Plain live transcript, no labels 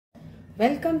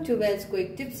Welcome to Wells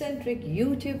Quick Tips and Trick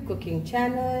YouTube cooking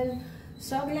channel.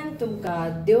 Soglank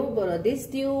tumka dev boro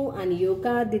distiu and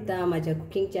yoka dita maja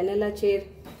cooking channel acher.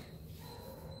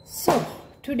 So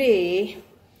today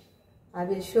I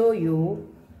will show you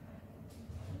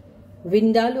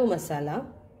Vindaloo Masala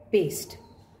Paste.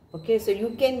 Okay, so you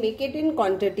can make it in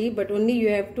quantity, but only you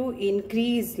have to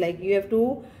increase, like you have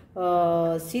to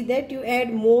see that you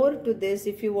add more to this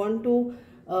if you want to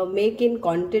make in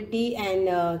quantity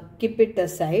and keep it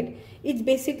aside. It's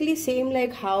basically same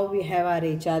like how we have our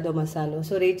Recheado Masala.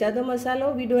 So Recheado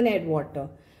Masala, we don't add water.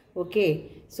 Okay,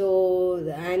 so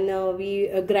and we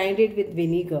grind it with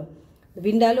vinegar.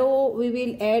 Vindalho, we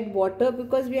will add water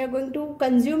because we are going to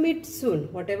consume it soon.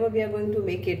 Whatever we are going to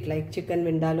make it, like chicken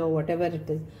Vindalho, whatever it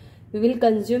is, we will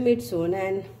consume it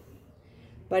soon.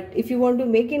 But if you want to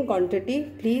make in quantity,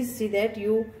 please see that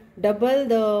you double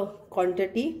the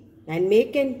quantity and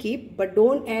make and keep, but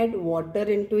don't add water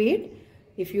into it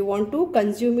if you want to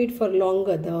consume it for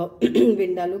longer, the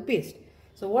Vindaloo paste.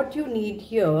 So what you need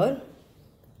here,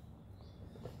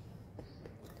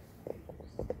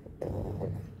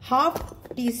 half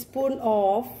teaspoon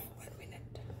of, 1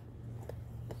 minute,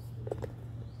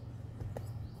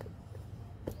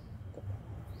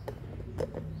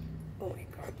 oh my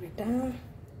god, beta.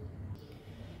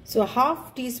 So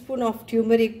half teaspoon of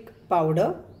turmeric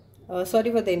powder.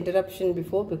 Sorry for the interruption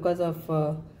before because of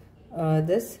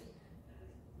this.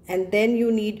 And then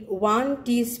you need 1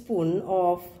 teaspoon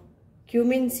of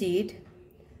cumin seed.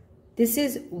 This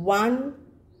is 1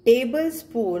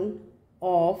 tablespoon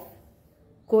of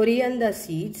coriander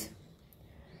seeds.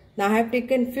 Now I have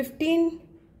taken 15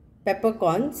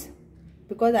 peppercorns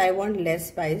because I want less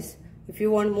spice. If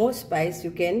you want more spice,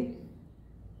 you can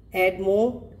add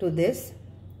more to this.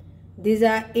 These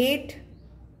are 8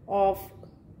 of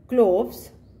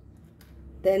cloves.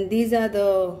 Then these are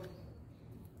the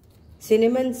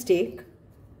cinnamon stick.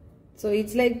 So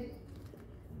it's like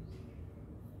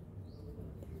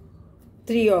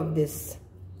 3 of this.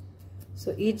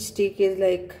 So each stick is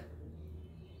like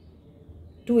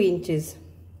 2 inches.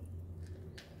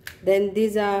 Then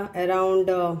these are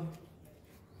around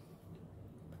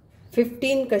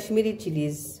 15 Kashmiri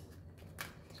chilies.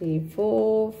 3,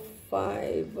 4,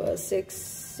 5, 6,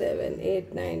 7,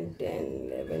 8, 9,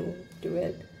 10, 11,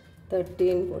 12,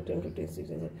 13, 14, 15, 16,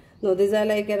 17. No, these are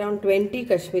like around 20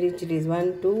 Kashmiri chilies.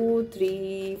 1, 2,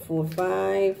 3, 4,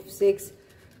 5, 6,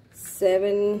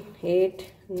 7,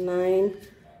 8, 9,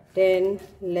 10,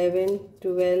 11,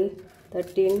 12,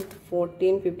 13,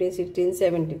 14, 15, 16,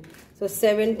 17. So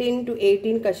 17 to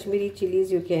 18 Kashmiri chilies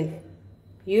you can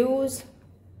use.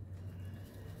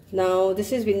 Now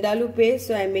this is Vindaloo paste,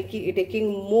 so I am taking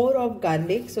more of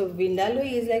garlic. So Vindaloo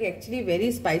is like actually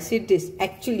very spicy dish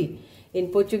actually in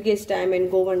Portuguese time and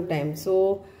Goan time.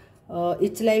 So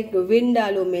it's like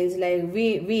Vindaloo means like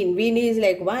vin is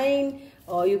like wine,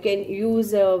 or you can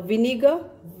use vinegar.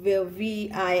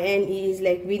 V-I-N-E is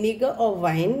like vinegar or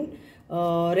wine.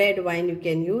 Red wine you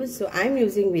can use. So I am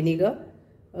using vinegar,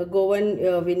 Goan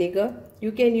vinegar.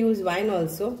 You can use wine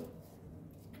also.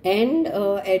 And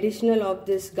additional of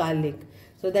this garlic.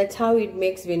 So that's how it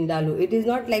makes Vindaloo. It is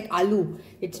not like aloo.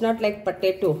 It's not like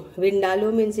potato.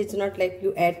 Vindaloo means it's not like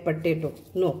you add potato.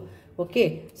 No.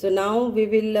 Okay. So now we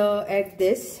will add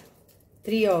this.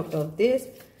 3 out of this.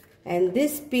 And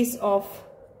this piece of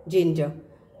ginger.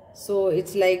 So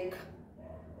it's like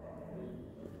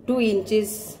 2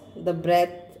 inches the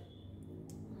breadth.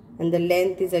 And the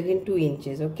length is again 2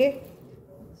 inches. Okay.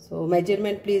 So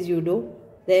measurement please you do.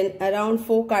 Then around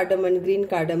 4 cardamom, green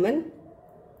cardamom,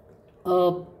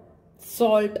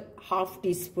 salt, half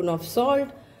teaspoon of salt,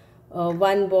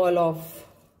 1 ball of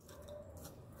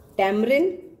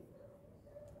tamarind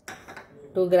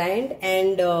to grind,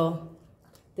 and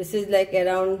this is like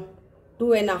around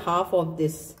 2.5 of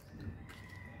this.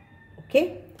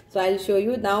 Okay, so I'll show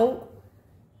you now.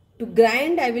 To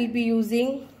grind I will be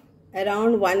using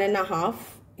around 1.5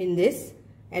 in this,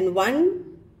 and 1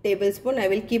 tablespoon I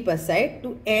will keep aside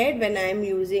to add when I am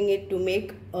using it to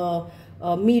make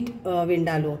meat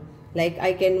Vindaloo. Like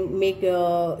I can make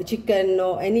chicken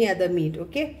or any other meat.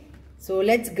 Okay, so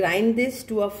let's grind this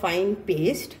to a fine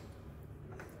paste,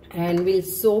 and we'll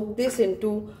soak this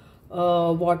into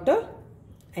water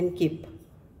and keep.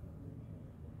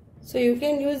 So you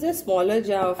can use a smaller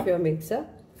jar of your mixer,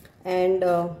 and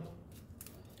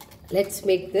let's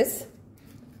make this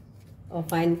a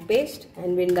fine paste.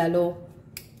 And Vindaloo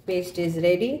paste is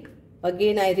ready.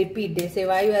 Again I repeat, they say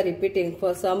why you are repeating.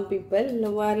 For some people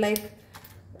who are like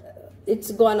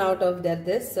it's gone out of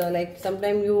this, so like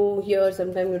sometimes you hear,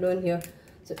 sometimes you don't hear.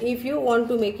 So if you want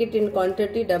to make it in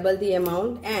quantity, double the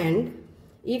amount, and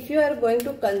If you are going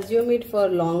to consume it for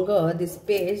longer, this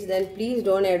paste, then please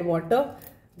don't add water.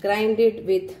 Grind it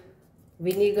with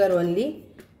vinegar only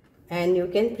and you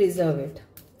can preserve it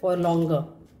for longer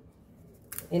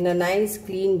in a nice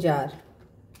clean jar.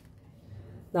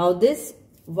 Now this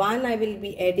one I will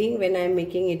be adding when I am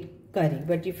making it curry,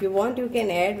 but if you want you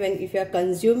can add if you are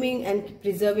consuming and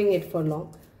preserving it for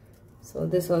long. So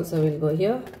this also will go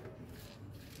here.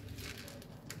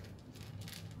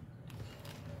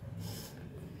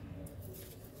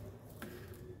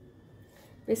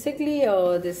 Basically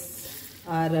this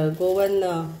are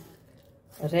Goan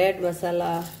red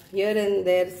masala. Here and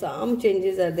there some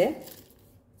changes are there,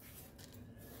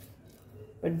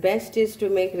 but best is to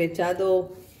make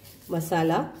Recheado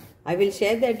masala. I will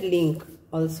share that link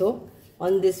also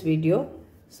on this video,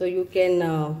 so you can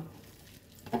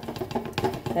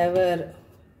have a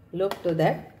look to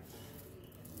that.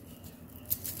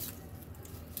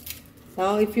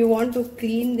 Now if you want to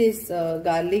clean this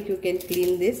garlic, you can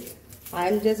clean this. I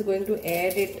am just going to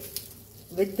add it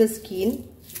with the skin,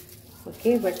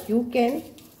 okay, but you can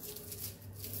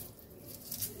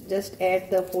just add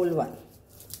the whole one.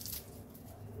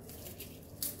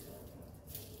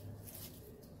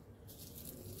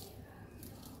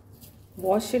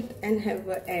 Wash it and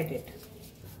add it.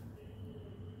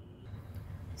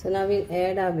 So now we'll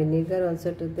add our vinegar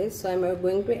also to this. So I'm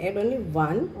going to add only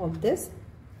one of this,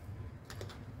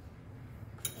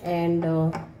 and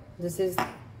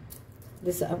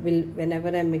this I will,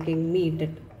 whenever I'm making meat, that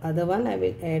other one I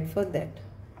will add for that.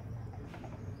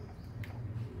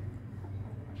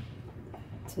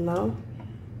 So now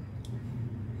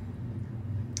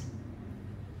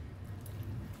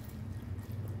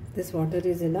this water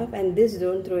is enough, and this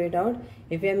don't throw it out.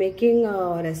 If you are making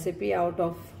a recipe out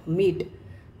of meat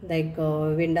like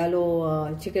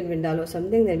Vindalho, chicken Vindalho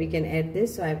something, then we can add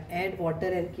this. So I add water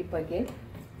and keep again.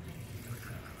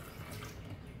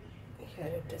 Here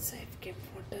it is, I've kept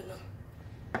water now.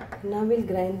 Now we'll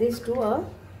grind this to a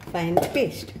fine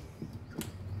paste.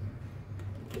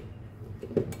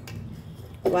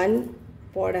 One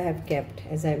pot I have kept,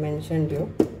 as I mentioned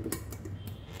you.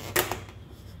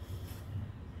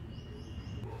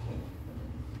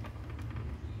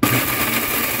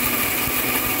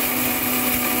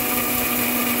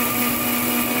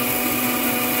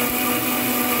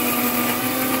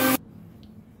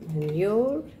 And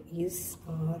here is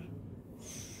our,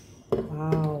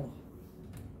 wow,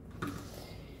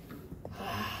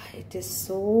 it is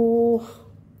so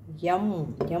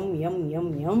yum, yum, yum,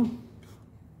 yum, yum.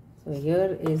 So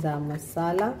here is our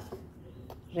masala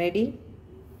ready.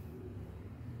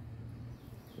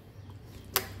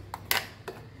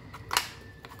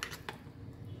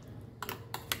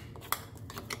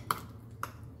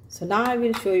 So now I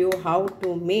will show you how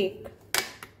to make.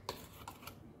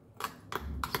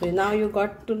 So now you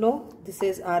got to know this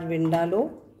is our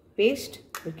Vindaloo paste.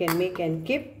 You can make and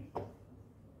keep.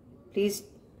 Please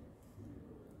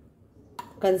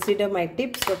consider my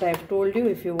tips what I have told you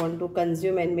if you want to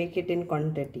consume and make it in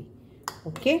quantity.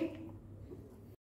 Okay.